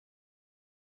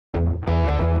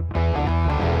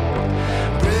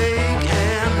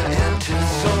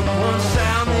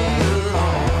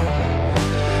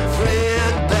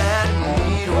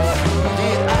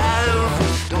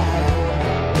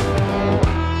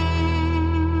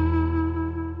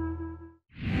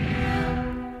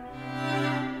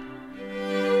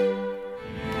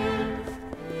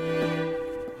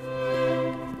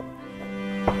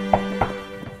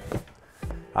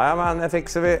Ja, men det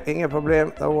fixar vi. Inget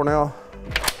problem. Det ordnar jag.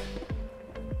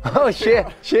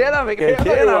 Tjena Mikael!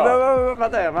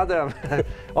 Tjena! Madam.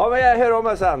 Ja, men jag hör om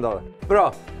mig sen då.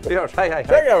 Bra, vi hörs. Hej.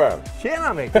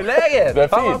 Tjena Mikael, hur är läget? Det är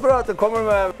fint. Vad bra att du kommer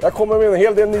med. Jag kommer med en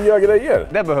hel del nya grejer.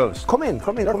 Det behövs. Kom in.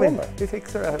 Vi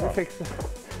fixar det här.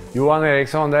 Johan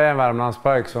Eriksson, det är en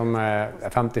Värmlandspojk som är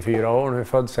 54 år, nu är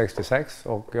född 66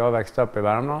 och jag växte upp i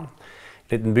Värmland.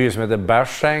 En liten by som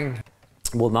heter Häng.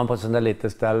 Bodde man på ett sånt där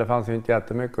litet ställe, fanns ju inte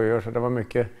jättemycket att göra så det var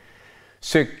mycket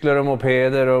cyklar och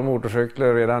mopeder och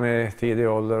motorcyklar redan i tidig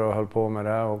ålder och höll på med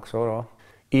det också då.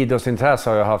 Idrottsintresse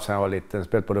har jag haft sedan jag var liten,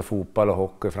 spelat både fotboll och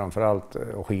hockey framförallt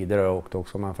och skidor har jag åkt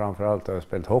också, men framförallt har jag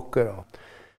spelat hockey då.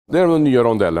 Det är de nya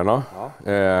rondellerna.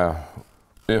 Ja.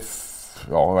 Det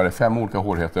är 5 olika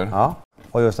hårdheter. Ja,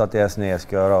 och just att det är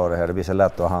snedskörare och det här, det blir så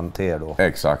lätt att hantera då.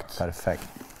 Exakt. Perfekt.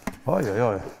 Oj.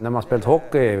 När man spelat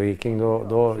hockey i Viking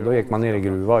då gick man ner i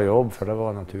gruva och jobb för det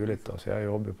var naturligt då. Så jag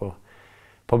jobbade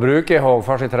på bruk i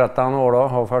Hagfors i 13 år då,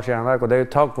 Hagfors järnverk. Och det är ju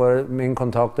tack vare min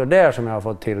kontakter där som jag har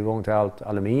fått tillgång till allt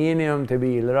aluminium, till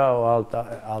bilar och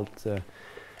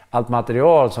allt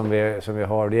material som vi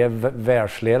har. Det är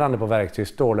världsledande på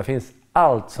verktygsstål. Det finns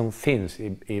allt som finns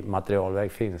i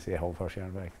materialverk finns i Hagfors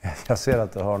järnverk. Jag ser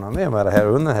att du har något med det här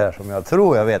under här som jag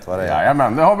tror jag vet vad det är.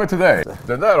 Jajamän, det har vi till dig.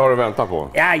 Det där har du väntat på.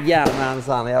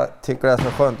 Jajamensan, jag tycker det är så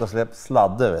skönt att släppa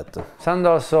sladde vet du. Sen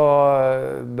då så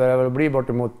började jag väl bli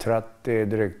bortemot 30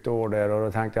 drygt år där och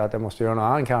då tänkte jag att jag måste göra något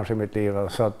annat kanske i mitt liv.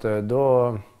 Så att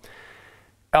då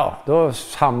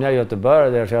hamnade jag i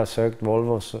Göteborg där så jag sökt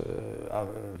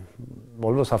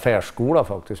Volvos affärsskola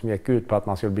faktiskt som gick ut på att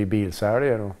man skulle bli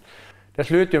bilsäljare. Det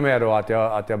slutade ju med då att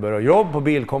jag började jobba på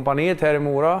bilkompaniet här i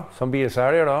Mora som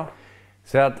bilsäljare då.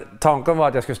 Så att tanken var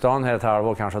att jag skulle stanna här ett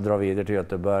halvår och kanske dra vidare till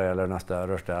Göteborg eller något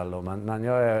större ställe. Men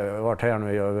jag har varit här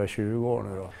nu i över 20 år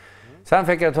nu då. Sen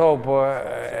fick jag tag på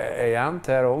Egent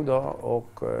här också då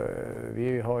och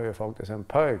vi har ju faktiskt en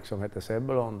pojk som heter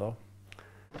Sebulon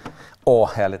då.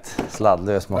 Härligt.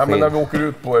 Sladdlös maskin. Ja, men när vi åker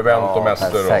ut på event och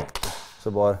mäster perfekt.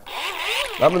 Så bara...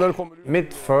 Ja, men när du kommer ut...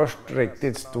 Mitt först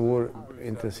riktigt stor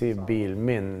intensiv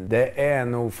bilmin, det är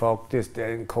nog faktiskt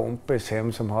en kompis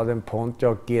hem som hade en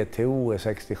Pontiac GTO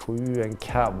 67, en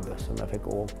cab som jag fick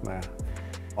åka med.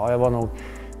 Ja, jag var nog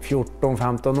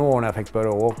 14-15 år när jag fick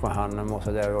börja åka med honom och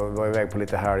så där och var iväg på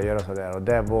lite helger och så där och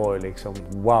det var liksom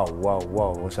wow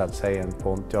och så att säga en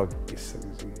Pontiac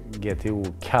GTO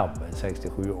cab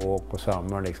 67 och åka på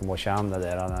sommaren liksom och känna det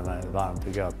där när det är varmt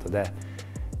och gött och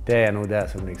det är nog det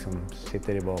som liksom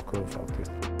sitter i bakhuvudet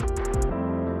faktiskt.